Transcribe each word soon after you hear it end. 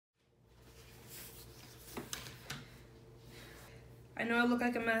I know I look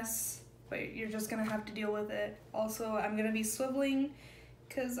like a mess, but you're just gonna have to deal with it. Also, I'm gonna be swiveling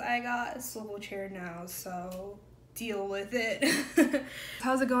because I got a swivel chair now, so deal with it.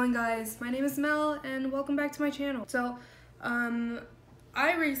 How's it going, guys? My name is Mel and welcome back to my channel. So,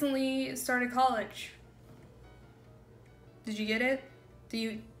 I recently started college. Did you get it?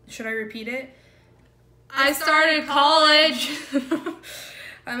 Should I repeat it? I started college!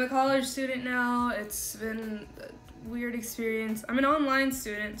 I'm a college student now. It's been a weird experience. I'm an online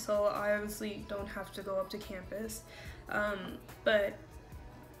student, so I obviously don't have to go up to campus. But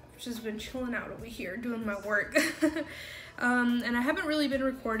I've just been chilling out over here doing my work. And I haven't really been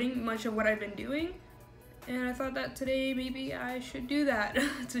recording much of what I've been doing. And I thought that today maybe I should do that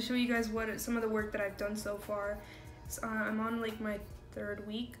to show you guys some of the work that I've done so far. So, I'm on like my 3rd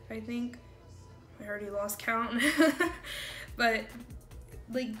week, I think. I already lost count. But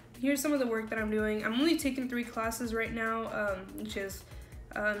like, here's some of the work that I'm doing. I'm only taking 3 classes right now, which is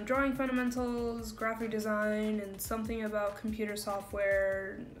drawing fundamentals, graphic design, and something about computer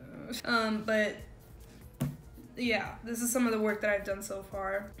software. But yeah, this is some of the work that I've done so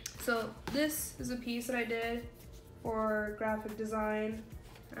far. So this is a piece that I did for graphic design.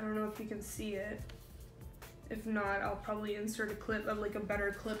 I don't know if you can see it. If not, I'll probably insert a clip of like a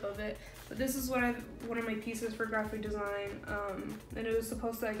better clip of it. But this is one of my pieces for graphic design. And it was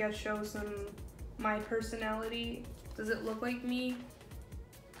supposed to, I guess, show my personality. Does it look like me?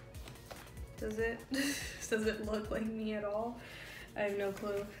 Does it? Does it look like me at all? I have no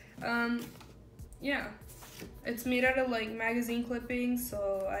clue. Yeah. It's made out of like magazine clippings,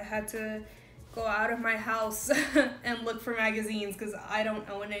 so I had to go out of my house and look for magazines because I don't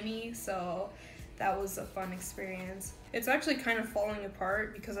own any, so that was a fun experience. It's actually kind of falling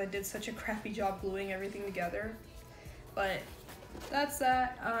apart because I did such a crappy job gluing everything together, but that's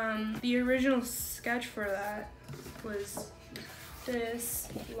that. The original sketch for that was this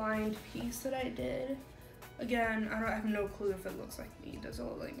lined piece that I did. Again, I have no clue if it looks like me. Does it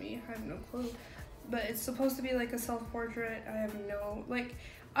look like me? I have no clue. But it's supposed to be like a self-portrait. I have no, like,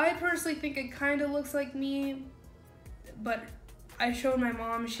 I personally think it kind of looks like me, but I showed my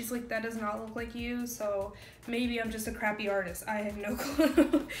mom, she's like, that does not look like you, so maybe I'm just a crappy artist. I have no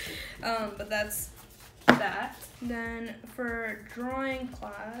clue. But that's that. Then for drawing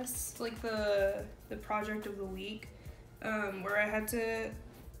class, like the project of the week, where I had to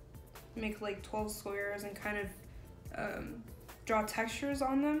make like 12 squares and kind of draw textures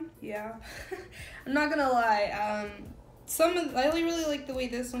on them. Yeah. I'm not gonna lie, I really like the way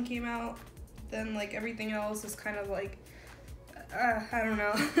this one came out. Then like everything else is kind of like, I don't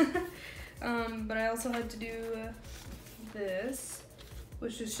know. But I also had to do this,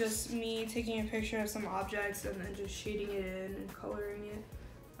 which is just me taking a picture of some objects and then just shading it in and coloring it.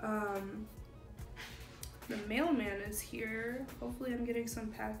 The mailman is here. Hopefully I'm getting some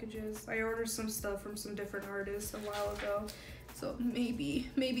packages. I ordered some stuff from some different artists a while ago, so maybe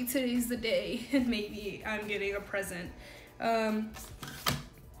today's the day and maybe I'm getting a present.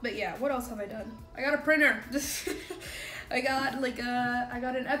 But yeah, what else have I done? I got a printer. I got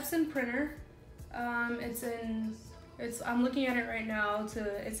an Epson printer. I'm looking at it right now.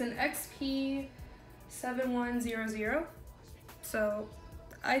 It's an XP 7100. So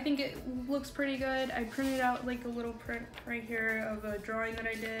I think it looks pretty good. I printed out like a little print right here of a drawing that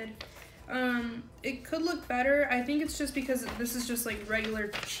I did. It could look better. I think it's just because this is just like regular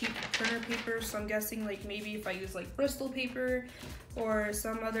cheap printer paper, so I'm guessing like maybe if I use like Bristol paper or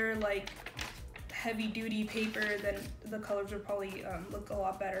some other like heavy duty paper, then the colors would probably look a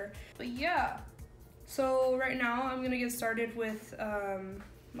lot better. But yeah, so right now I'm gonna get started with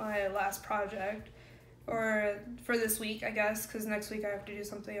my last project, or for this week, I guess, because next week I have to do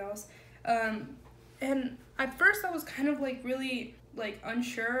something else. And at first I was kind of like really like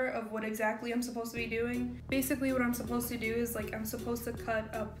unsure of what exactly I'm supposed to be doing. Basically what I'm supposed to do is like I'm supposed to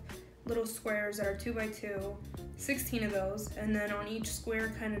cut up little squares that are 2 by 2, 16 of those, and then on each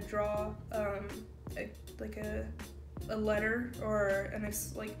square kind of draw a letter, or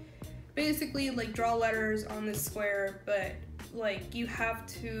basically like draw letters on this square, but like you have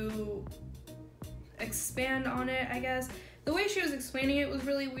to expand on it, I guess. The way she was explaining it was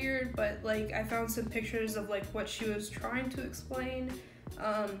really weird, but like I found some pictures of like what she was trying to explain.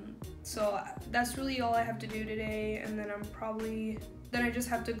 So that's really all I have to do today, and then then I just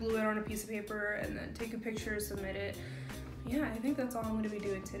have to glue it on a piece of paper and then take a picture, submit it. Yeah, I think that's all I'm going to be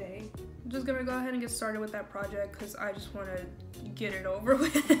doing today. I'm just going to go ahead and get started with that project because I just want to get it over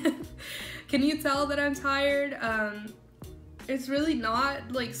with. Can you tell that I'm tired? It's really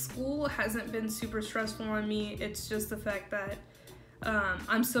not, like, school hasn't been super stressful on me. It's just the fact that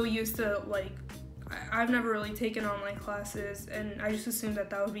I'm so used to, like, I've never really taken online classes, and I just assumed that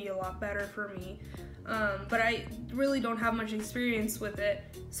that would be a lot better for me. But I really don't have much experience with it,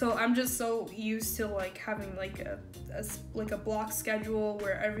 so I'm just so used to like having like a block schedule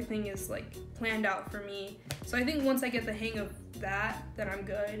where everything is like planned out for me. So I think once I get the hang of that, then I'm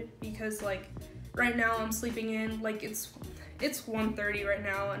good, because like right now I'm sleeping in, like it's 1:30 right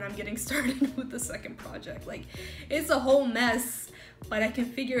now, and I'm getting started with the second project. Like, it's a whole mess, but I can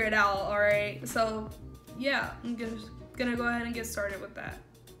figure it out, all right? So yeah, I'm gonna go ahead and get started with that.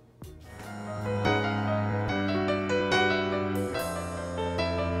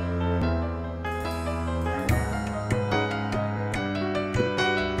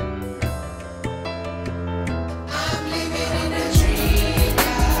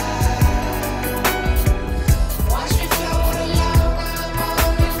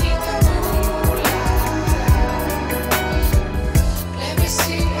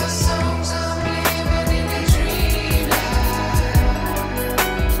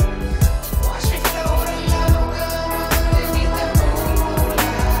 Watch me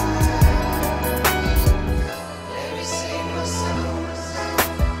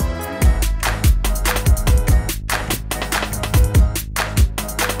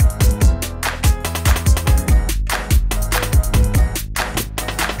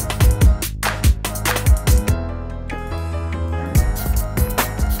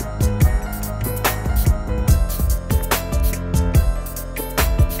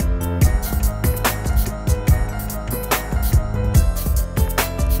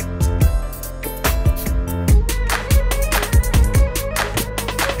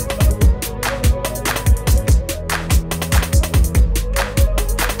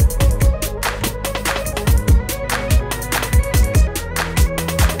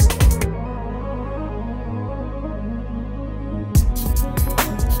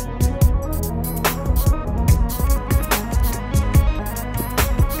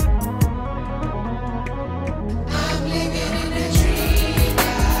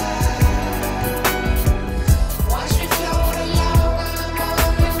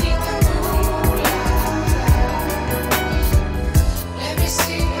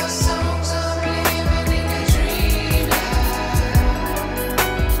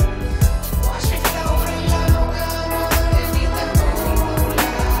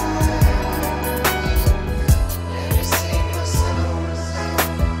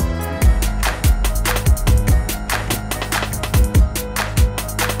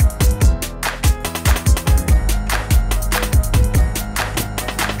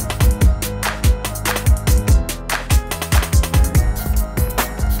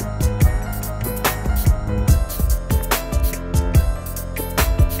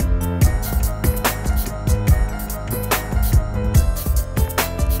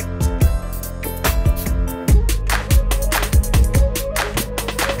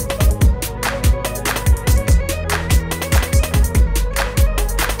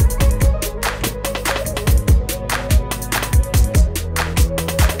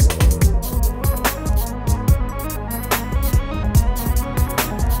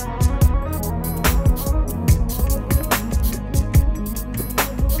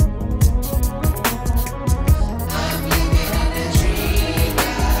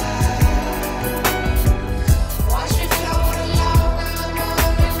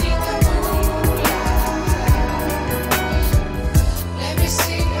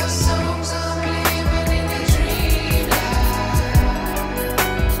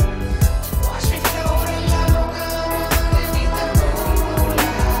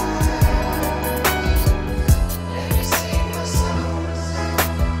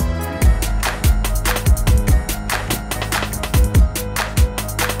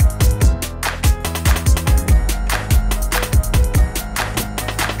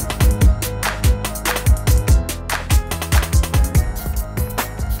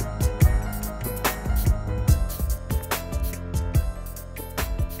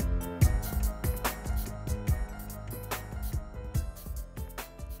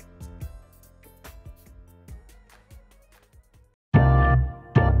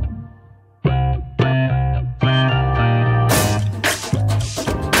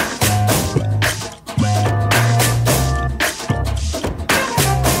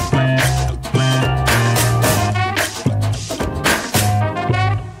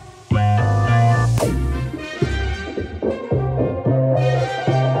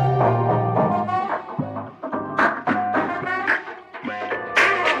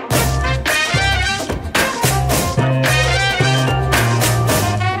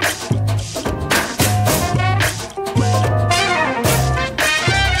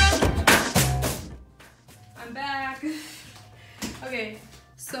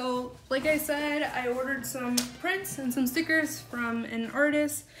Like I said, I ordered some prints and some stickers from an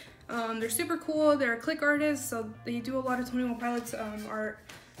artist. They're super cool. They're a click artist, so they do a lot of 21 Pilots art.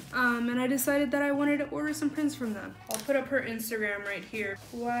 And I decided that I wanted to order some prints from them. I'll put up her Instagram right here.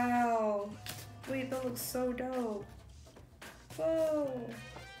 Wow. Wait, that looks so dope. Whoa.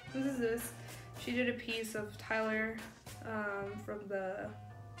 What is this? She did a piece of Tyler from the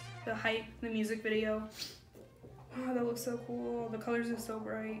Hype, the music video. Oh, that looks so cool. The colors are so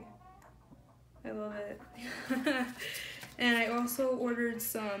bright. I love it. And I also ordered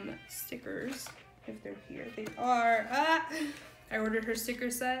some stickers, if they're here. They are. Ah! I ordered her sticker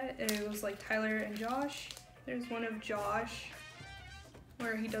set, and it was like Tyler and Josh. There's one of Josh,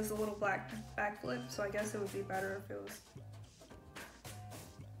 where he does a little black backflip, so I guess it would be better if it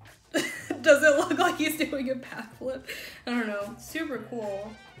was... Does it look like he's doing a backflip? I don't know. Super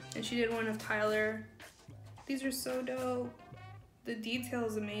cool. And she did one of Tyler. These are so dope. The detail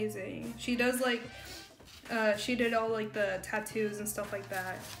is amazing. She does like, she did all like the tattoos and stuff like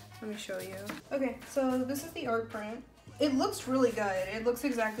that. Let me show you. Okay, so this is the art print. It looks really good. It looks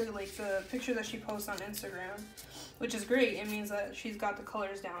exactly like the picture that she posts on Instagram, which is great. It means that she's got the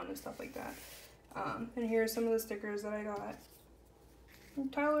colors down and stuff like that. And here are some of the stickers that I got from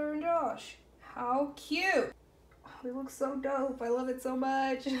Tyler and Josh. How cute. Oh, they look so dope. I love it so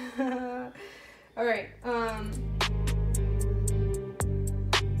much. All right.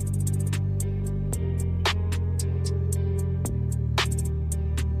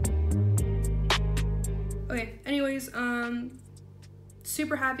 Okay, anyways,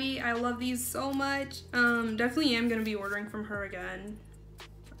 super happy. I love these so much. Definitely am gonna be ordering from her again.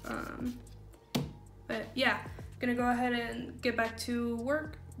 But yeah, gonna go ahead and get back to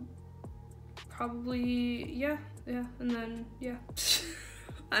work. Probably, yeah, and then, yeah.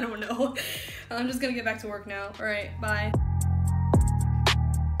 I don't know. I'm just gonna get back to work now. All right, bye.